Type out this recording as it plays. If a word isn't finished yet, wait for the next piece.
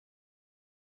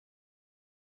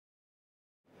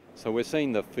So we're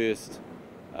seeing the first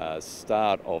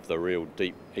start of the real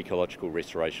deep ecological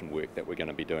restoration work that we're going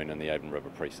to be doing in the Avon River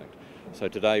Precinct. So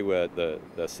today we're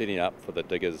setting up for the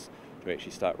diggers to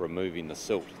actually start removing the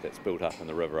silt that's built up in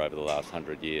the river over the last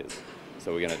 100 years.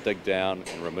 So we're going to dig down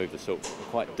and remove the silt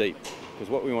quite deep,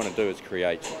 because what we want to do is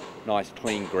create nice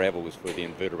clean gravels for the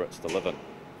invertebrates to live in,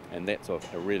 and that's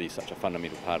really such a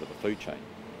fundamental part of the food chain.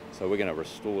 So we're going to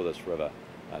restore this river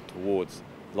towards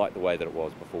like the way that it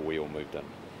was before we all moved in.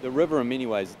 The river in many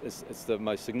ways is the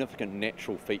most significant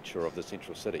natural feature of the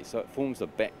central city, so it forms the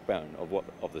backbone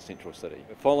of the central city.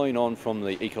 Following on from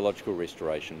the ecological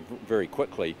restoration, very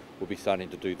quickly we'll be starting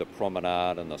to do the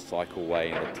promenade and the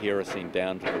cycleway and the terracing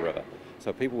down to the river,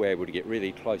 so people were able to get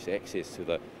really close access to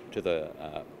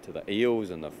the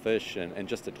eels and the fish and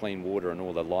just the clean water and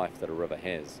all the life that a river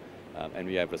has, and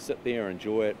be able to sit there,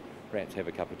 enjoy it, perhaps have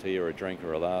a cup of tea or a drink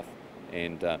or a laugh,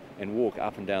 and walk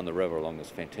up and down the river along this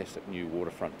fantastic new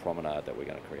waterfront promenade that we're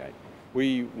going to create.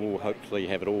 We will hopefully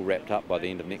have it all wrapped up by the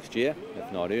end of next year, if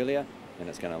not earlier, and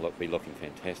it's going to be looking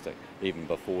fantastic even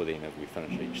before then as we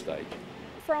finish each stage.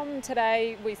 From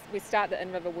today we start the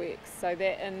in-river works, so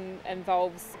that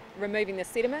involves removing the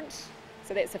sediment.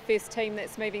 So that's the first team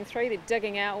that's moving through. They're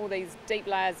digging out all these deep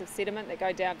layers of sediment that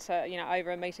go down to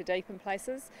over 1 metre deep in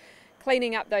places.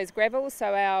 Cleaning up those gravels,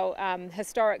 so our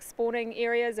historic spawning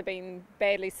areas are being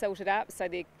badly silted up, so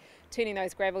they're turning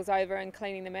those gravels over and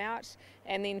cleaning them out.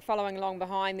 And then following along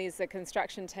behind, there's the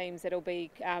construction teams that'll be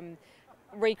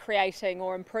recreating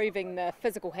or improving the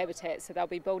physical habitat, so they'll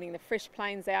be building the fresh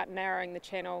plains out, narrowing the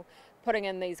channel, putting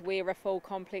in these weir refill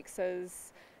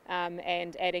complexes,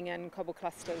 and adding in cobble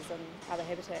clusters and other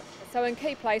habitat. So in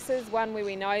key places, one where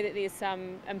we know that there's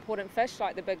some important fish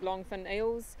like the big longfin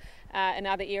eels, in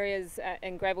other areas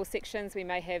in gravel sections we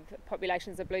may have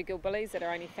populations of bluegill billies that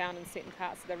are only found in certain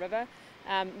parts of the river.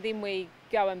 Then we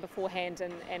go in beforehand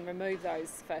and remove those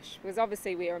fish, because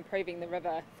obviously we are improving the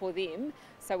river for them,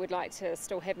 so we'd like to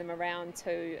still have them around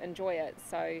to enjoy it.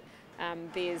 So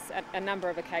there's a number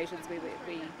of occasions where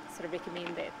we sort of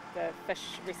recommend that the fish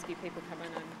rescue people come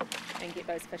in and get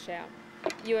those fish out.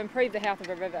 You improve the health of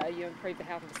a river, you improve the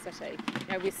health of the city.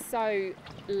 We're so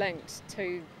linked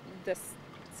to this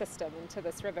system and to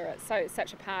this river. It's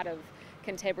such a part of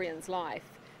Cantabrians' life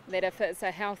that if it's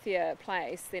a healthier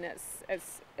place, then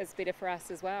it's better for us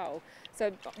as well.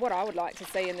 So what I would like to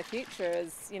see in the future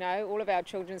is, all of our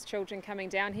children's children coming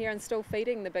down here and still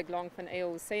feeding the big longfin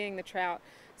eels, seeing the trout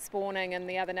spawning and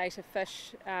the other native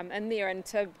fish in there, and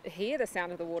to hear the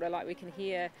sound of the water like we can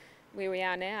hear where we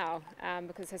are now,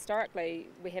 because historically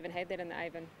we haven't had that in the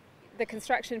Avon. The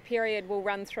construction period will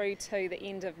run through to the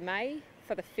end of May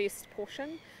for the first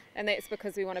portion, and that's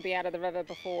because we want to be out of the river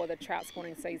before the trout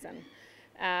spawning season.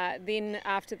 Then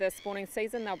after the spawning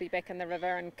season they'll be back in the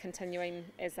river and continuing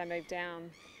as they move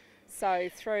down. So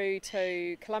through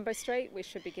to Colombo Street we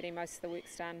should be getting most of the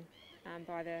works done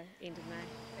by the end of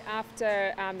May.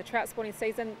 After the trout spawning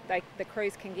season, the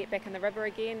crews can get back in the river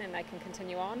again and they can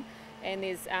continue on. And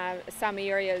there's some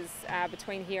areas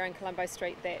between here and Colombo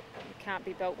Street that can't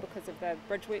be built because of the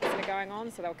bridge works that are going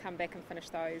on, so they'll come back and finish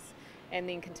those and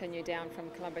then continue down from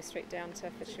Colombo Street down to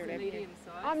Fitzgerald Avenue.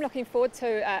 I'm looking forward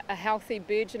to a healthy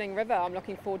burgeoning river. I'm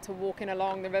looking forward to walking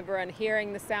along the river and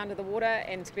hearing the sound of the water,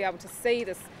 and to be able to see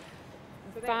this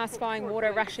fast flowing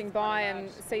water rushing by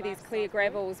and see these clear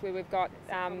gravels where we've got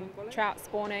trout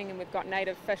spawning and we've got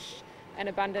native fish in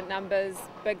abundant numbers,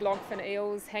 big longfin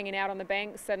eels hanging out on the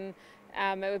banks, and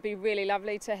it would be really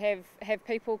lovely to have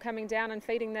people coming down and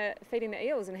feeding the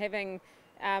eels, and having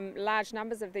large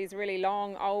numbers of these really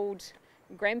long old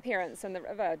grandparents in the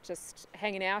river just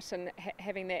hanging out and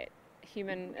having that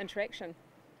human interaction.